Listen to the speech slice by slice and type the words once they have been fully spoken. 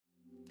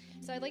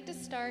So I'd like to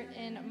start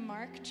in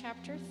Mark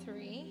chapter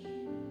 3,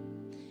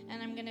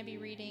 and I'm going to be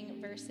reading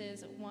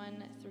verses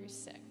 1 through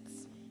 6.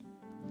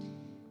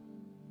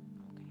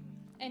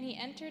 And he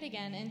entered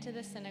again into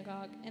the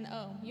synagogue, and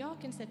y'all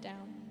can sit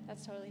down.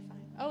 That's totally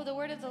fine. Oh, the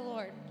word of the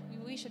Lord.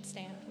 We should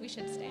stand. We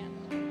should stand.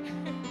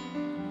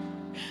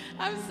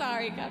 I'm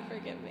sorry. God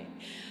forgive me.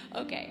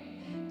 Okay,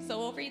 so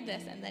we'll read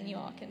this, and then you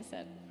all can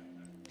sit.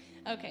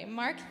 Okay,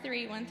 Mark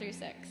 3, 1 through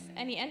 6.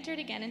 And he entered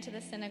again into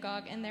the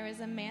synagogue, and there was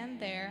a man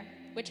there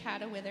which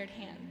had a withered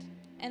hand.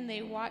 And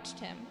they watched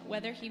him,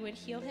 whether he would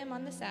heal him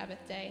on the Sabbath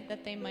day,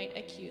 that they might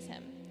accuse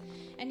him.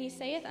 And he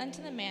saith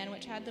unto the man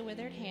which had the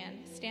withered hand,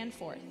 Stand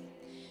forth.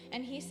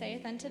 And he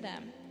saith unto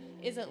them,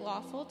 Is it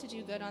lawful to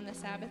do good on the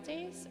Sabbath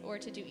days, or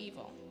to do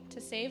evil, to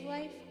save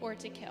life, or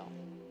to kill?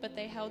 But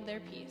they held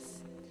their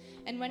peace.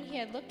 And when he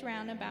had looked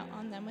round about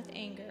on them with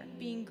anger,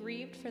 being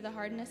grieved for the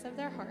hardness of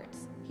their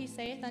hearts, he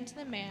saith unto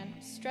the man,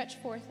 Stretch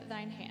forth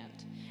thine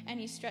hand. And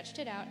he stretched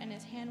it out, and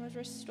his hand was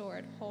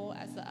restored whole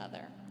as the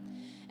other.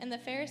 And the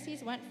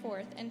Pharisees went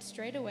forth, and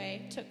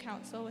straightway took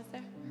counsel with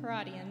the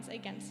Herodians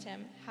against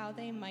him, how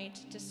they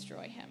might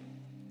destroy him.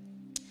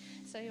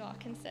 So you all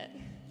can sit.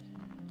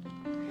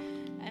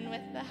 And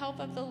with the help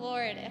of the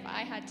Lord, if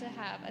I had to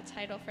have a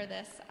title for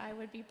this, I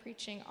would be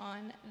preaching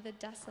on the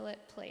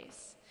desolate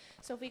place.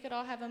 So if we could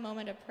all have a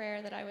moment of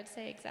prayer that I would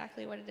say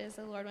exactly what it is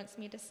the Lord wants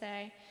me to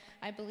say.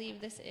 I believe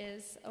this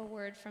is a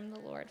word from the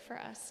Lord for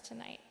us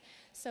tonight.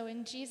 So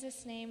in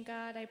Jesus' name,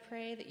 God, I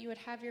pray that you would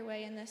have your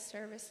way in this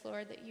service,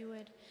 Lord, that you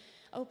would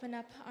open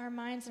up our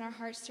minds and our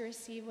hearts to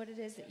receive what it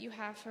is that you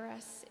have for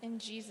us in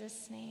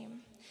Jesus' name.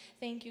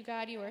 Thank you,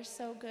 God. You are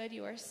so good.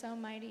 You are so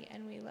mighty,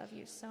 and we love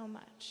you so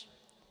much.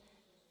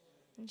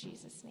 In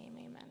Jesus' name,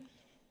 amen.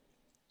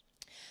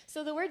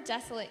 So the word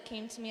desolate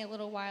came to me a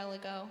little while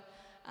ago,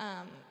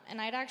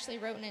 and I'd actually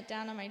written it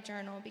down on my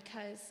journal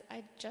because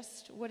I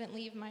just wouldn't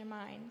leave my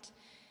mind.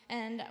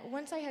 And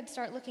once I had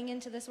started looking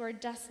into this word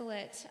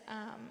desolate,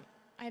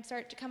 I had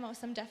started to come up with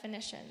some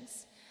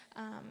definitions.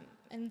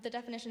 And the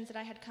definitions that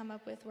I had come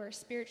up with were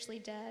spiritually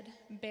dead,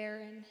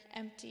 barren,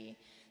 empty.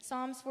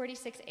 Psalms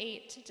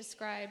 46:8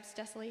 describes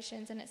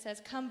desolations, and it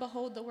says, Come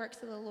behold the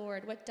works of the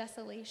Lord, what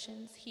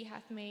desolations he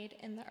hath made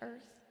in the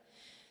earth.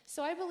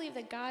 So I believe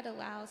that God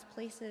allows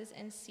places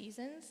and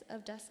seasons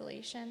of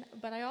desolation,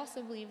 but I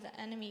also believe the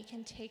enemy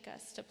can take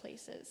us to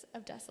places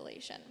of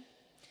desolation.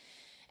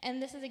 And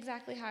this is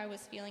exactly how I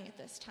was feeling at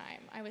this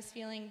time. I was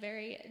feeling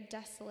very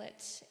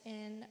desolate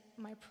in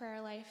my prayer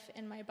life,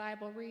 in my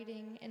Bible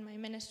reading, in my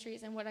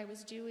ministries, and what I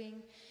was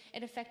doing.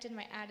 It affected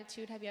my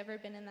attitude. Have you ever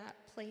been in that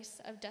place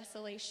of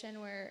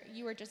desolation where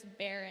you were just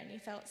barren? You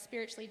felt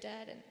spiritually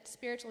dead, and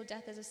spiritual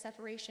death is a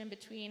separation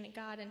between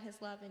God and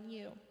his love and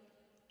you.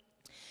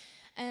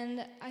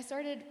 And I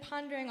started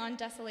pondering on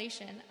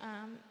desolation.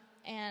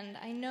 And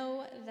I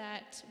know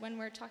that when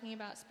we're talking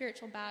about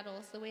spiritual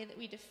battles, the way that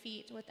we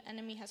defeat what the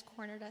enemy has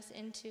cornered us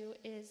into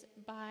is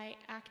by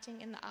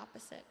acting in the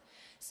opposite.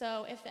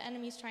 So if the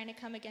enemy's trying to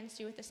come against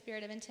you with the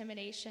spirit of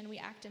intimidation, we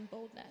act in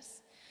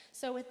boldness.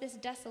 So with this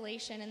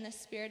desolation and this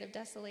spirit of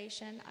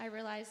desolation, I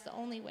realized the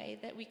only way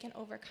that we can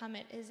overcome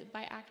it is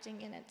by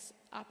acting in its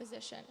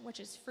opposition,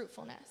 which is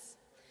fruitfulness.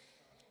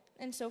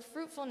 And so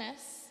fruitful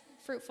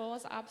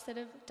is the opposite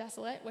of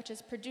desolate, which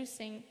is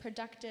producing,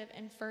 productive,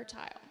 and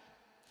fertile.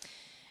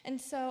 And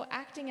so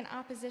acting in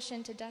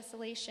opposition to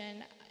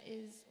desolation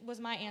was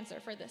my answer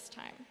for this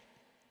time.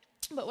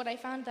 But what I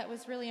found that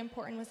was really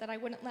important was that I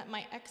wouldn't let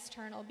my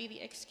external be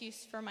the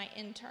excuse for my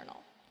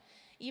internal.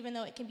 Even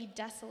though it can be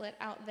desolate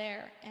out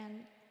there,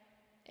 and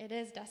it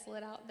is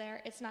desolate out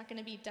there, it's not going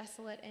to be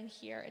desolate in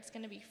here. It's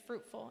going to be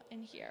fruitful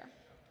in here.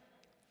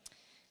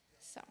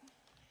 So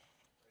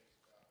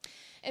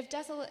if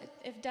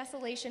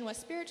desolation was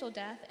spiritual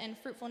death and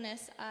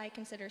fruitfulness I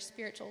consider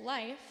spiritual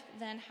life,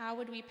 then how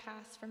would we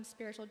pass from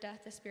spiritual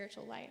death to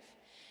spiritual life?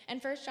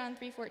 And 1 John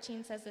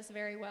 3:14 says this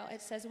very well.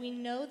 It says, We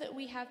know that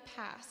we have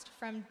passed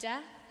from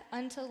death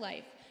unto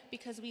life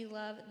because we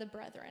love the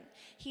brethren.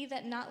 He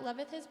that not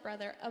loveth his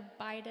brother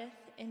abideth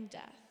in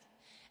death.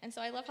 And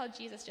so I love how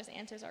Jesus just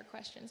answers our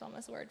questions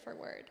almost word for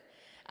word.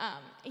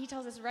 He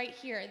tells us right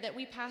here that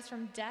we pass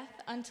from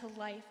death unto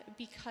life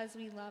because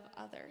we love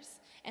others.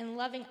 And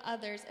loving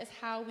others is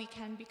how we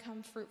can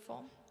become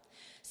fruitful.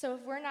 So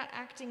if we're not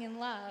acting in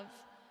love,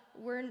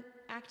 we're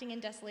acting in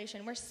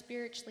desolation. We're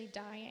spiritually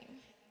dying.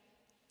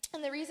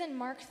 And the reason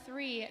Mark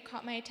 3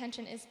 caught my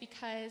attention is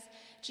because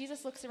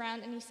Jesus looks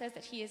around and he says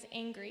that he is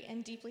angry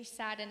and deeply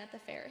saddened at the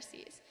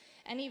Pharisees.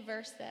 Any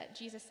verse that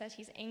Jesus says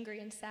he's angry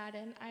and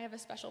saddened, I have a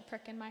special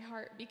prick in my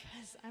heart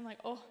because I'm like,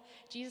 oh,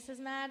 Jesus is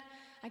mad?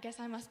 I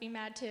guess I must be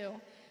mad too.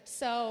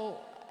 So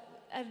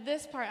at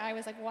this part, I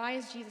was like, why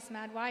is Jesus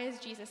mad? Why is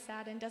Jesus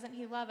saddened? Doesn't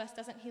he love us?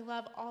 Doesn't he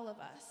love all of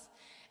us?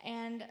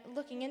 And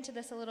looking into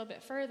this a little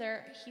bit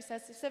further, he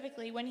says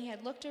specifically, when he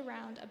had looked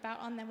around about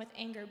on them with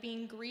anger,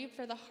 being grieved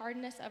for the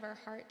hardness of our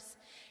hearts,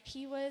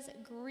 he was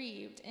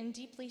grieved and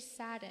deeply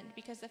saddened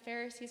because the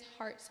Pharisees'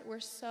 hearts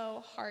were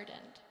so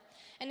hardened.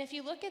 And if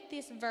you look at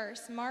this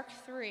verse, Mark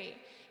 3,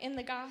 in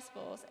the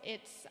Gospels,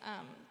 it's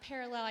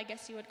parallel, I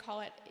guess you would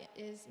call it,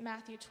 is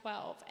Matthew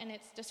 12. And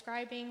it's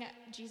describing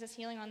Jesus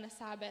healing on the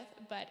Sabbath,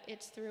 but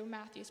it's through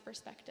Matthew's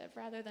perspective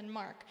rather than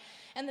Mark.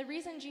 And the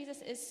reason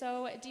Jesus is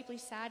so deeply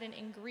saddened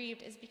and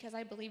grieved is because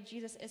I believe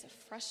Jesus is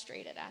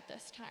frustrated at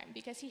this time,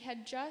 because he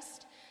had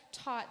just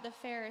taught the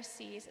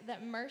Pharisees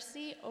that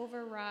mercy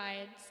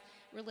overrides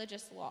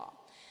religious law.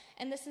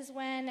 And this is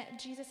when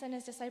Jesus and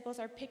his disciples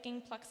are picking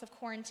plucks of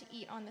corn to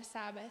eat on the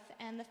Sabbath.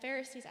 And the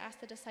Pharisees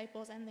ask the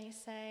disciples, and they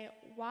say,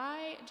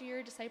 "Why do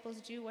your disciples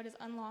do what is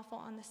unlawful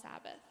on the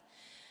Sabbath?"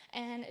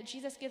 And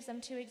Jesus gives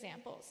them two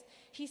examples.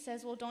 He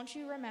says, well, don't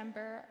you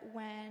remember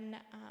when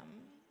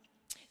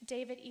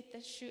David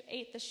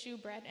ate the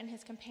shewbread and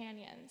his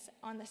companions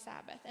on the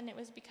Sabbath? And it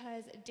was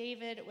because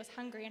David was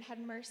hungry and had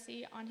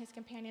mercy on his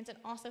companions, and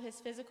also his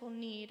physical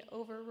need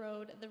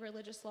overrode the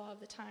religious law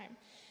of the time.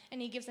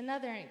 And he gives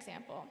another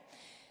example.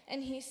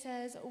 And he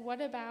says,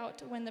 what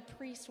about when the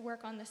priests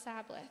work on the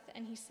Sabbath?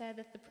 And he said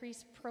that the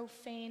priests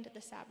profaned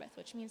the Sabbath,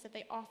 which means that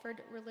they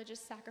offered religious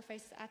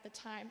sacrifices at the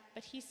time.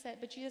 But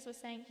Jesus was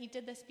saying he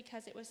did this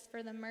because it was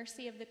for the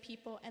mercy of the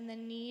people, and the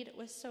need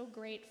was so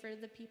great for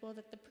the people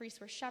that the priests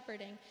were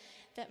shepherding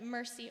that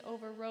mercy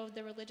overrode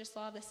the religious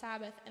law of the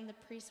Sabbath, and the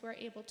priests were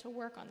able to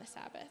work on the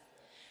Sabbath.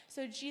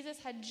 So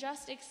Jesus had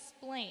just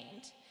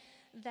explained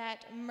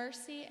that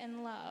mercy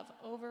and love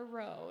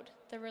overrode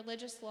the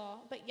religious law,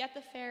 but yet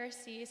the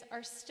Pharisees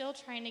are still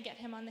trying to get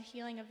him on the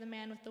healing of the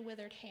man with the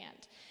withered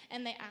hand,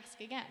 and they ask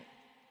again.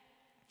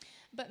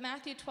 But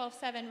Matthew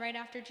 12:7, right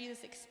after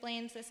Jesus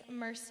explains this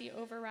mercy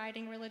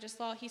overriding religious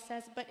law, he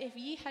says, "But if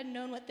ye had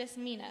known what this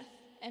meaneth,"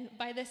 and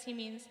by this he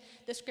means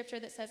the scripture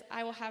that says,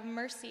 "I will have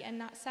mercy and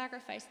not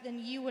sacrifice,"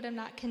 then you would have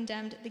not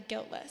condemned the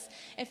guiltless.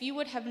 If you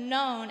would have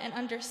known and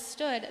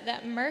understood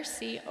that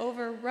mercy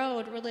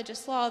overrode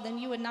religious law, then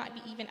you would not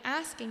be even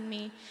asking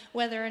me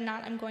whether or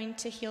not I'm going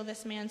to heal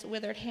this man's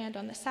withered hand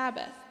on the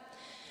Sabbath.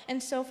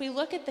 And so if we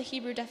look at the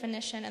Hebrew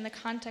definition and the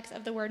context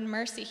of the word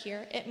mercy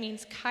here, it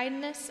means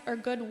kindness or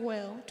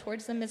goodwill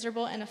towards the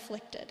miserable and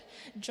afflicted,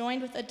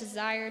 joined with a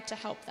desire to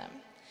help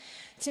them.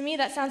 To me,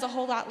 that sounds a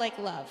whole lot like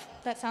love.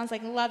 That sounds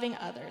like loving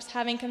others,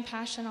 having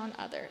compassion on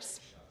others.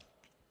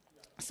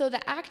 So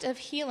the act of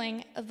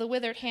healing of the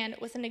withered hand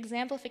was an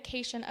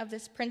exemplification of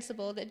this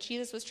principle that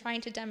Jesus was trying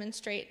to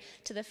demonstrate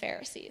to the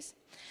Pharisees.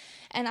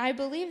 And I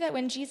believe that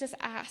when Jesus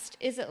asked,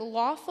 "Is it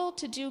lawful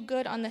to do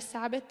good on the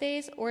Sabbath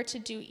days or to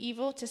do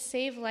evil, to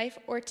save life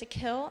or to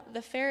kill?"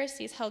 the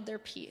Pharisees held their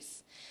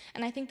peace.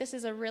 And I think this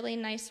is a really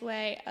nice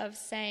way of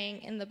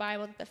saying in the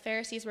Bible that the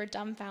Pharisees were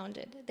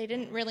dumbfounded. They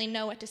didn't really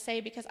know what to say,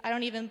 because I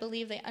don't even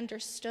believe they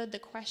understood the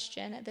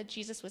question that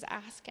Jesus was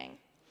asking.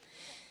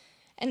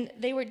 And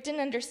they didn't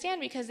understand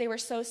because they were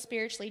so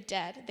spiritually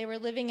dead. They were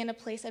living in a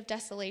place of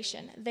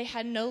desolation. They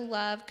had no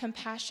love,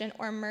 compassion,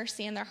 or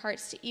mercy in their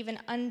hearts to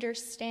even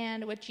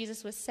understand what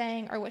Jesus was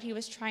saying or what he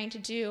was trying to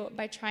do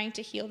by trying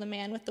to heal the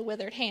man with the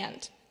withered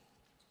hand.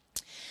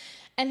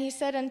 And he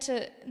said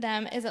unto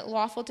them, "Is it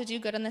lawful to do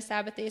good on the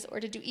Sabbath days or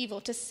to do evil,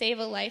 to save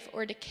a life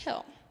or to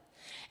kill?"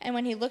 And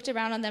when he looked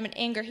around on them in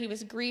anger, he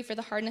was grieved for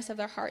the hardness of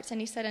their hearts.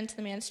 And he said unto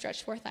the man,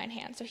 "Stretch forth thine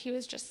hand." So he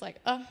was just like,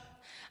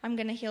 I'm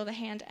going to heal the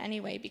hand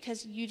anyway,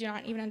 because you do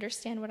not even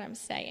understand what I'm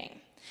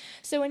saying.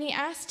 So when he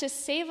asked to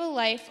save a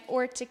life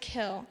or to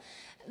kill,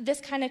 this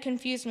kind of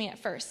confused me at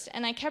first,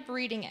 and I kept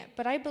reading it,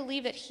 but I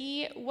believe that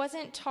he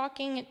wasn't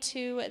talking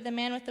to the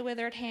man with the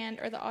withered hand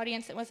or the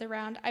audience that was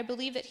around. I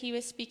believe that he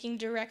was speaking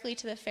directly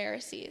to the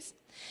Pharisees.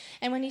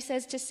 And when he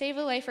says to save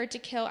a life or to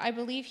kill, I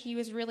believe he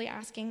was really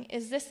asking,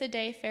 is this the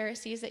day,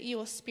 Pharisees, that you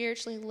will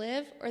spiritually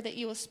live or that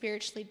you will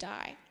spiritually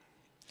die?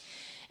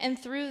 And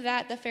through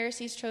that, the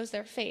Pharisees chose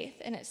their faith.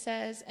 And it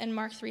says in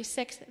Mark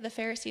 3:6, the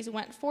Pharisees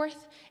went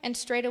forth and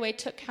straightway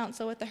took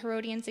counsel with the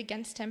Herodians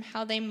against him,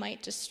 how they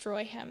might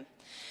destroy him.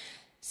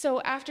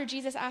 So after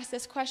Jesus asked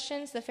these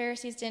questions, the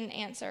Pharisees didn't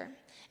answer.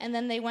 And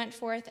then they went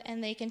forth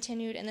and they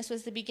continued, and this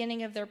was the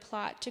beginning of their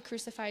plot to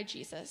crucify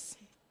Jesus.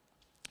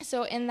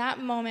 So in that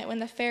moment when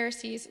the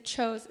Pharisees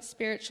chose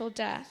spiritual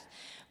death,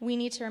 we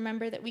need to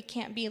remember that we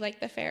can't be like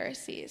the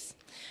Pharisees.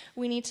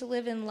 We need to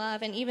live in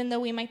love, and even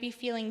though we might be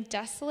feeling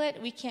desolate,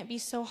 we can't be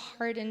so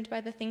hardened by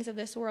the things of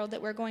this world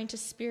that we're going to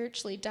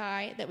spiritually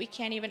die, that we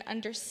can't even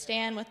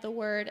understand what the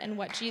word and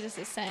what Jesus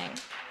is saying.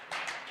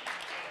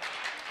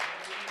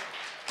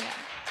 Yeah.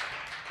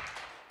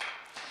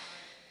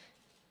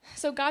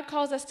 So God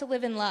calls us to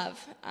live in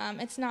love.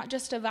 It's not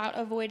just about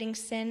avoiding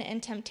sin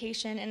and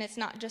temptation, and it's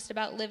not just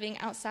about living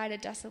outside of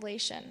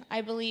desolation.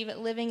 I believe that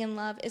living in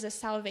love is a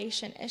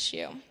salvation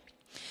issue.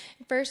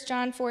 1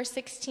 John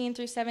 4:16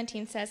 through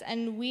 17 says,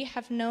 "And we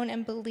have known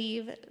and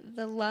believe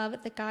the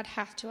love that God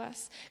hath to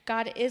us.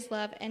 God is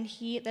love, and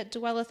he that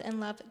dwelleth in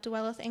love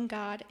dwelleth in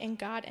God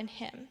in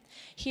him.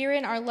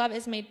 Herein our love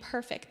is made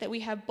perfect, that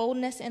we have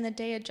boldness in the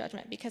day of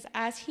judgment, because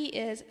as he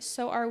is,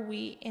 so are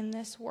we in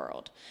this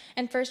world."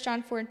 And 1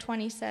 John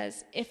 4:20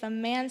 says, "If a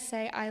man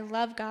say, I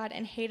love God,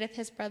 and hateth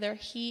his brother,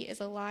 he is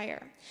a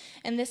liar.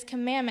 And this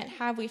commandment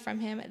have we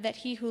from him, that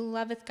he who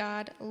loveth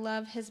God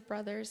love his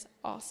brothers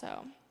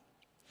also."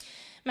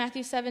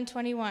 Matthew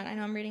 7:21. I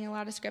know I'm reading a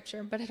lot of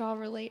scripture, but it all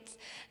relates.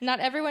 "Not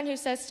everyone who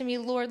says to me,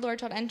 Lord, Lord,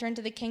 shall enter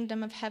into the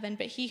kingdom of heaven,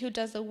 but he who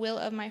does the will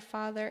of my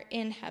Father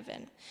in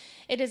heaven."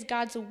 It is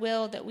God's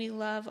will that we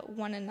love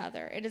one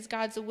another. It is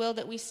God's will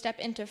that we step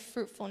into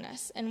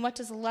fruitfulness. And what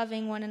does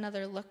loving one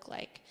another look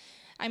like?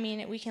 I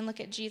mean, we can look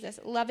at Jesus.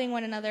 Loving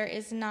one another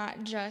is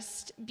not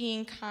just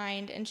being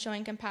kind and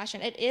showing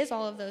compassion. It is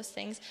all of those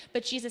things,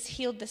 but Jesus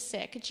healed the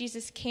sick.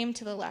 Jesus came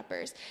to the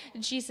lepers.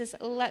 Jesus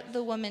let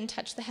the woman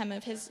touch the hem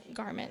of his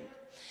garment.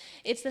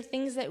 It's the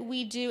things that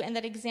we do and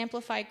that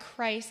exemplify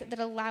Christ that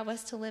allow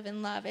us to live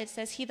in love. It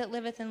says, "He that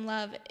liveth in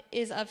love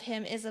is of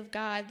him, is of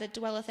God, that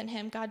dwelleth in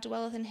him. God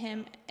dwelleth in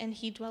him, and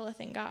he dwelleth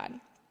in God."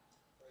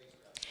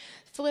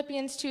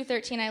 Philippians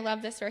 2:13, I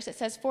love this verse. It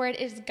says, "For it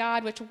is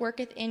God which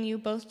worketh in you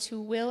both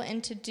to will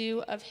and to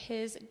do of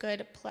his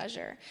good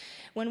pleasure."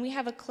 When we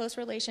have a close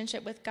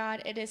relationship with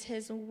God, it is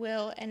his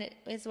will, and it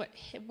is what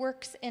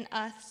works in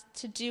us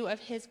to do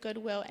of his good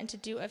will and to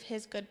do of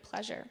his good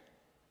pleasure.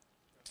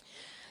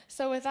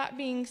 So with that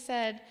being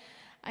said,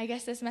 I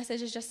guess this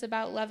message is just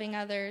about loving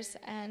others.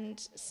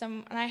 And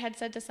I had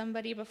said to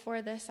somebody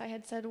before this, I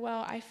had said,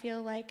 well, I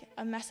feel like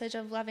a message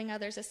of loving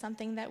others is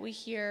something that we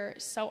hear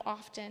so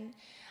often.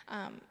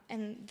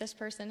 And this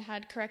person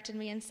had corrected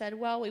me and said,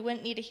 well, we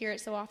wouldn't need to hear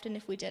it so often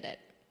if we did it.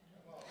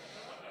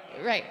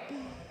 Right.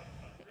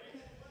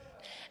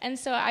 And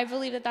so I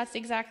believe that that's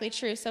exactly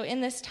true. So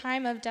in this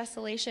time of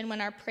desolation, when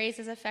our praise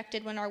is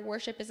affected, when our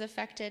worship is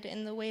affected,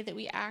 in the way that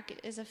we act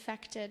is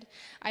affected,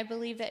 I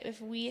believe that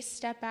if we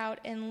step out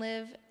and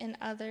live and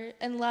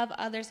love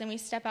others, and we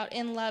step out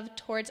in love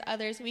towards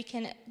others, we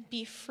can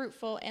be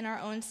fruitful in our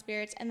own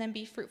spirits and then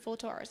be fruitful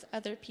towards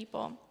other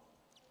people.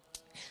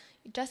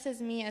 Just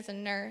as me as a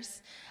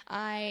nurse,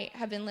 I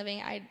have been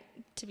living,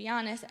 to be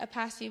honest, a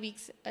past few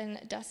weeks in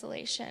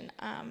desolation.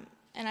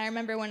 And I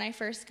remember when I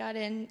first got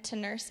into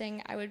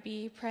nursing, I would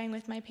be praying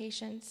with my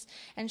patients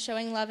and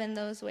showing love in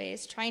those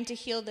ways, trying to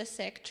heal the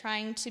sick,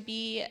 trying to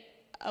be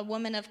a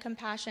woman of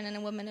compassion and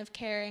a woman of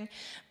caring.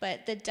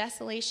 But the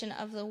desolation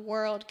of the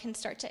world can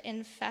start to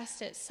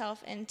infest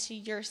itself into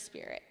your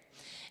spirit.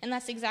 And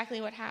that's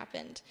exactly what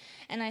happened.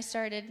 And I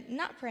started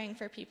not praying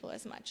for people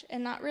as much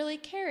and not really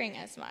caring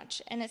as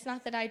much. And it's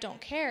not that I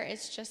don't care,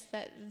 it's just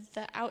that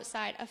the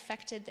outside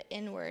affected the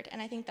inward. And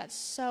I think that's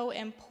so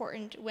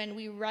important when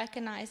we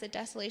recognize the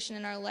desolation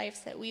in our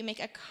lives, that we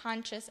make a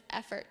conscious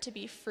effort to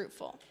be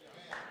fruitful.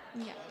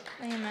 Yeah,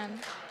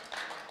 amen.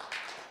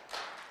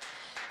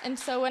 And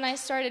so when I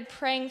started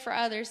praying for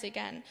others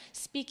again,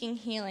 speaking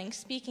healing,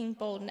 speaking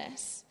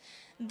boldness,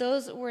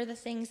 those were the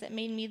things that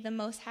made me the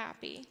most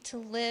happy, to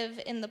live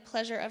in the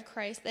pleasure of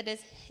Christ, that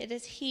it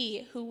is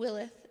he who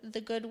willeth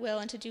the good will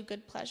and to do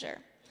good pleasure.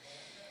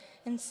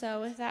 And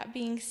so with that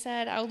being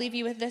said, I'll leave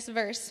you with this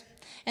verse.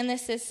 And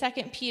this is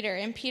 2 Peter.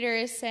 And Peter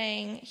is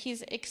saying,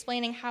 he's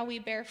explaining how we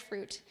bear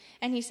fruit.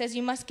 And he says,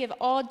 you must give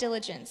all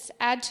diligence,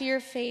 add to your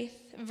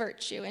faith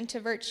virtue, and to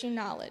virtue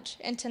knowledge,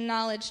 and to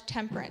knowledge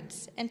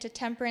temperance, and to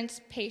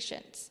temperance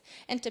patience,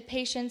 and to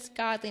patience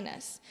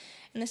godliness.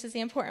 And this is the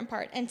important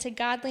part. And to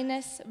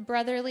godliness,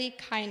 brotherly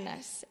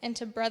kindness, and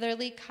to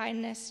brotherly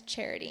kindness,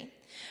 charity.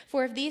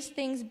 For if these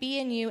things be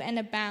in you and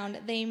abound,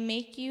 they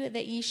make you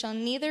that ye shall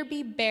neither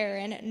be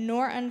barren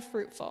nor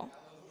unfruitful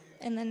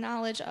in the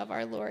knowledge of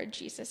our Lord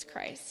Jesus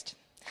Christ.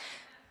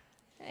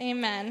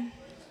 Amen.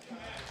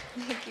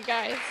 Thank you,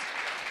 guys.